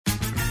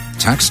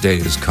Tax day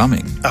is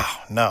coming.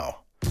 Oh, no.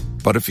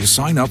 But if you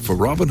sign up for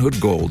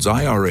Robinhood Gold's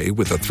IRA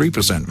with a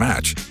 3%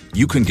 match,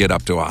 you can get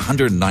up to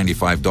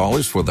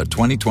 $195 for the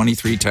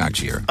 2023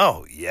 tax year.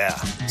 Oh, yeah.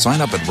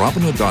 Sign up at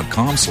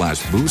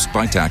Robinhood.com/boost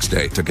by tax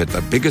day to get the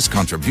biggest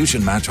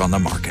contribution match on the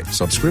market.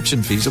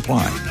 Subscription fees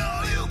apply.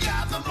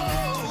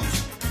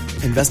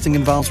 Investing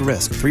involves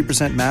risk.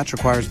 3% match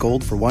requires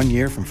gold for 1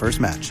 year from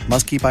first match.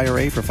 Must keep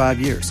IRA for 5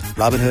 years.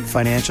 Robinhood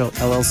Financial,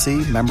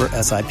 LLC, member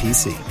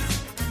SIPC.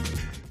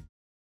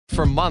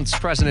 For months,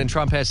 President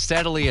Trump has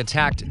steadily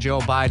attacked Joe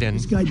Biden.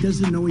 This guy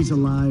doesn't know he's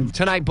alive.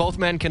 Tonight, both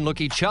men can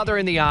look each other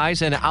in the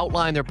eyes and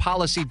outline their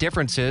policy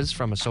differences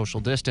from a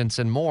social distance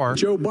and more.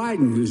 Joe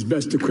Biden is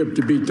best equipped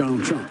to beat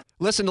Donald Trump.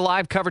 Listen to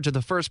live coverage of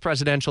the first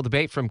presidential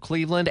debate from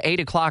Cleveland. 8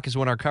 o'clock is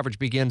when our coverage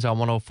begins on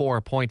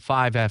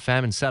 104.5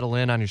 FM, and settle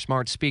in on your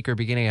smart speaker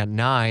beginning at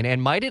 9.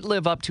 And might it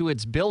live up to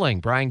its billing?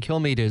 Brian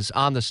Kilmeade is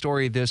on the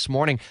story this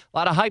morning. A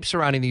lot of hype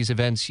surrounding these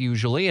events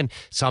usually, and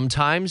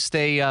sometimes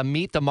they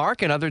meet the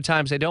mark and other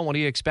times they don't. What are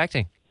you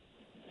expecting?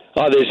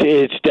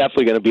 It's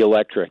definitely going to be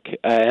electric.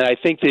 And I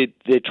think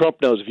that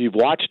Trump knows, if you've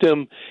watched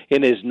him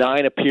in his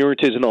 9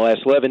 appearances in the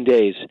last 11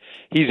 days,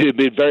 he's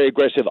been very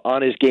aggressive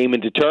on his game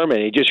and determined.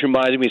 It just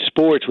reminds me of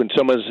sports when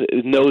someone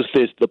knows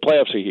the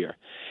playoffs are here.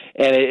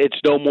 And it's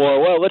no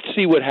more, well, let's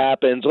see what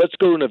happens. Let's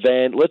go to an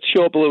event. Let's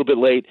show up a little bit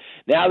late.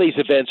 Now these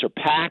events are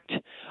packed.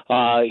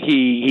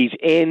 He's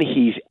in,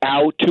 he's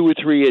out 2 or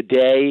 3 a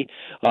day,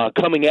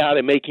 coming out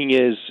and making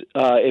his,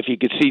 if you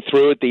could see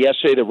through it,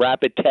 yesterday the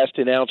rapid test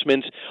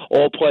announcements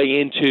all play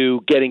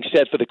into getting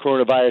set for the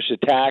coronavirus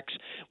attacks.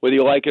 Whether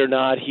you like it or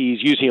not,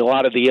 he's using a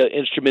lot of the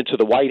instruments of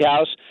the White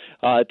House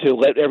to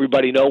let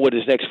everybody know what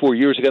his next 4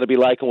 years are going to be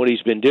like and what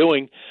he's been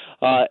doing.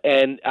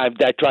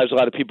 That drives a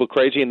lot of people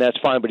crazy, and that's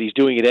fine, but he's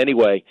doing it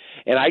anyway.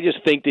 And I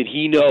just think that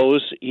he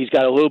knows he's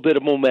got a little bit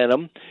of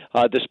momentum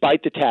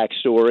despite the tax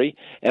story,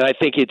 and I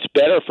think it's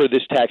better for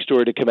this tax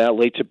story to come out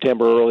late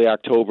September, early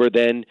October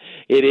than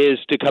it is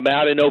to come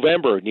out in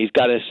November. And he's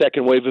got a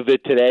second wave of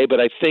it today,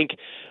 but I think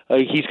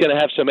he's going to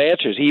have some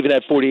answers. He even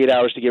had 48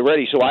 hours to get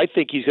ready, so I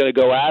think he's going to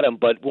go at him.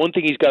 But one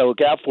thing he's got to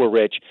look out for,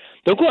 Rich,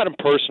 don't go at him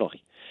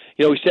personally.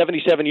 You know, he's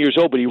 77 years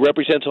old, but he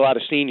represents a lot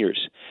of seniors.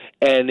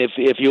 And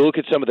if you look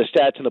at some of the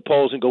stats in the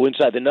polls and go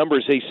inside the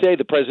numbers, they say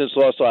the president's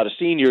lost a lot of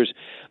seniors.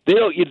 The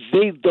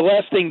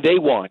last thing they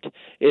want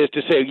is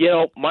to say, you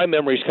know, my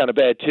memory's kind of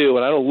bad too,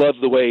 and I don't love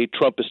the way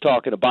Trump is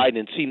talking to Biden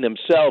and seeing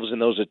themselves in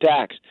those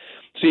attacks.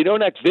 So you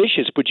don't act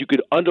vicious, but you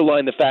could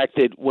underline the fact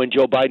that when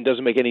Joe Biden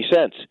doesn't make any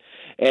sense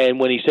and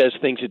when he says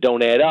things that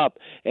don't add up.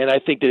 And I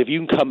think that if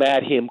you can come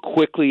at him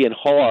quickly and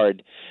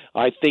hard,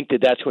 I think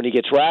that that's when he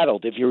gets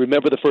rattled. If you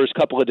remember the first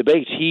couple of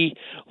debates, he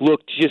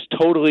looked just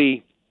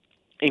totally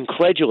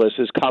incredulous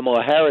as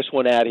Kamala Harris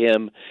went at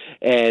him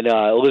and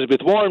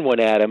Elizabeth Warren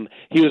went at him.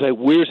 He was like,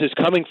 where's this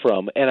coming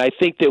from? And I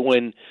think that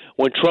when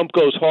Trump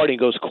goes hard and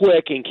goes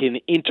quick and can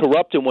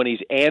interrupt him when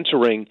he's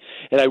answering,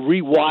 and I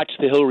rewatched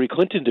the Hillary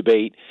Clinton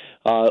debate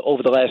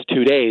over the last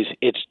 2 days,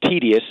 it's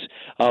tedious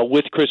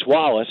with Chris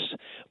Wallace,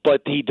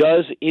 but he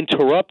does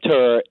interrupt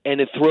her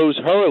and it throws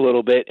her a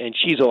little bit, and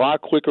she's a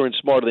lot quicker and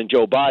smarter than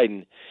Joe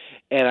Biden.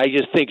 And I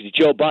just think that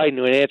Joe Biden,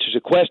 when he answers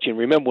a question,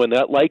 remember when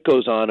that light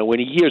goes on or when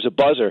he hears a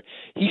buzzer,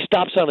 he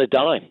stops on a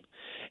dime.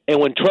 And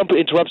when Trump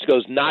interrupts,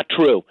 goes, not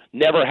true,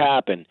 never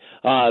happened,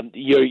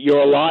 you're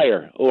a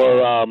liar,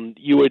 or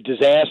you were a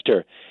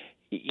disaster,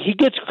 he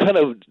gets kind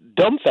of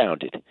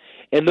dumbfounded.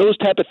 And those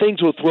type of things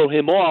will throw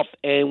him off,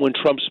 and when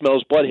Trump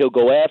smells blood, he'll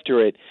go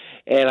after it.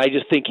 And I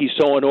just think he's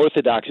so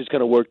unorthodox, it's going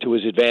to work to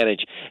his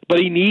advantage. But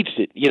he needs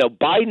it. You know,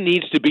 Biden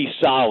needs to be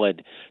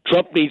solid.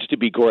 Trump needs to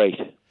be great.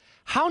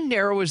 How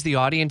narrow is the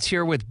audience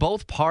here with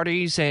both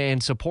parties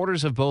and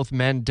supporters of both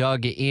men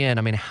dug in?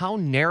 I mean, how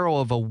narrow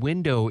of a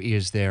window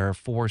is there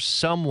for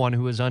someone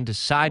who is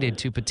undecided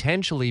to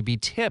potentially be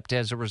tipped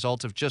as a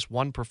result of just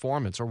one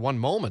performance or one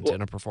moment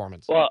in a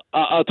performance? Well,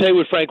 I'll tell you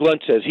what Frank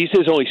Luntz says. He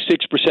says only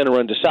 6% are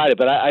undecided,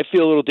 but I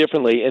feel a little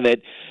differently in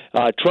that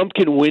Trump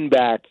can win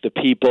back the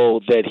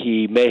people that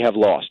he may have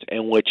lost,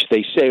 and which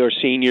they say are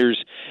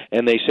seniors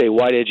and they say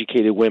white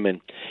educated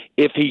women.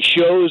 If he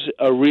shows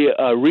a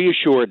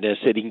reassuredness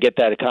that he can get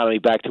that economy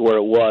back to where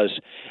it was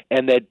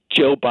and that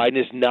Joe Biden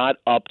is not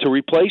up to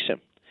replace him.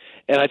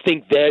 And I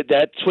think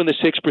that's when the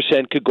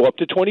 6% could go up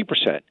to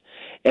 20%.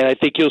 And I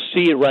think you'll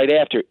see it right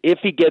after if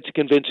he ggets a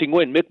convincing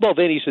win. Mick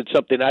Mulvaney said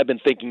something I've been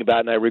thinking about,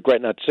 and I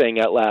regret not saying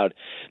out loud,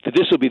 that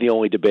this will be the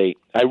only debate.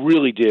 I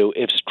really do.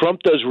 If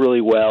Trump does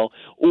really well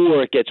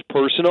or it gets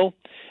personal,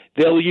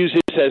 they'll use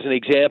this as an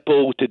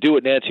example to do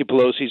what Nancy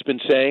Pelosi's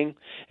been saying.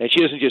 And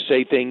she doesn't just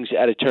say things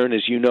out of turn,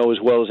 as you know as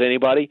well as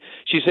anybody.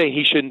 She's saying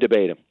he shouldn't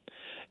debate him.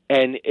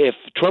 And if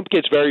Trump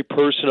gets very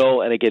personal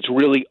and it gets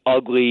really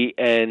ugly,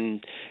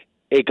 and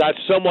it got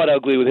somewhat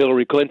ugly with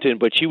Hillary Clinton,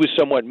 but she was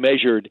somewhat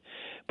measured.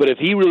 But if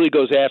he really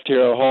goes after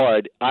her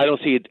hard, I don't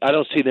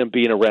see them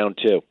being around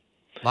too.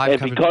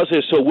 because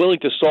they're so willing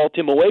to salt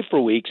him away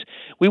for weeks,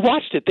 we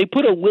watched it. They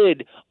put a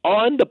lid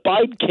on the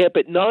Biden camp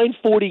at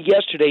 9:40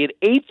 yesterday, at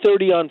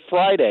 8:30 on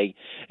Friday,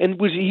 and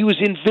he was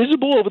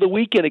invisible over the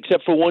weekend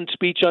except for one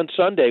speech on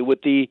Sunday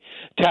with the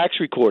tax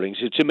recordings.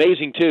 It's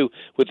amazing, too,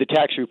 with the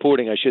tax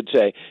reporting, I should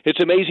say.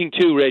 It's amazing,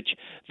 too, Rich,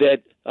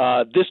 that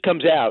this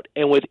comes out,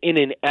 and within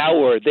an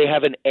hour, they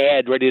have an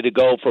ad ready to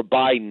go for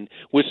Biden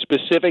with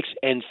specifics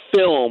and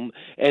film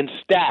and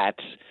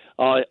stats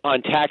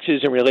on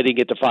taxes and relating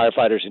it to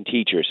firefighters and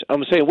teachers.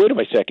 I'm saying, wait a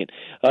second.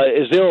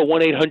 Is there a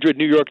 1-800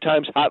 New York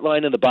Times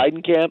hotline in the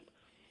Biden camp?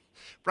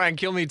 Brian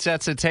Kilmeade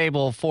sets the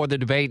table for the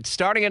debate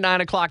starting at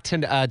 9 o'clock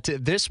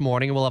this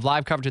morning. We'll have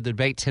live coverage of the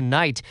debate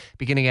tonight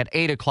beginning at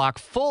 8 o'clock.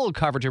 Full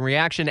coverage and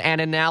reaction and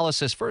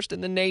analysis. First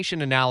in the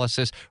nation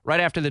analysis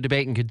right after the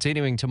debate and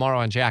continuing tomorrow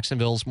on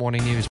Jacksonville's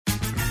Morning News.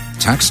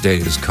 Tax day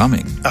is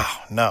coming.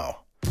 Oh, no.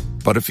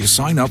 But if you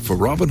sign up for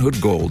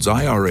Robinhood Gold's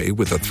IRA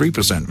with a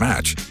 3%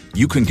 match,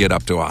 you can get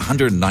up to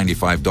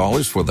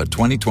 $195 for the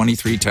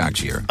 2023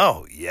 tax year.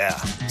 Oh, yeah.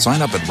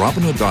 Sign up at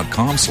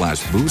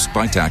Robinhood.com/boost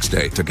by tax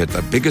day to get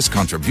the biggest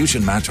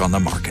contribution match on the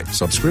market.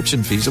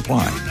 Subscription fees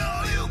apply.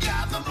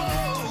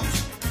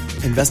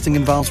 Investing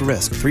involves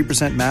risk.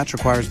 3% match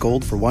requires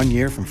gold for 1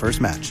 year from first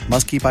match.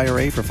 Must keep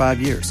IRA for 5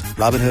 years.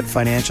 Robinhood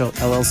Financial,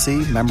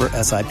 LLC, member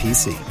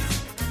SIPC.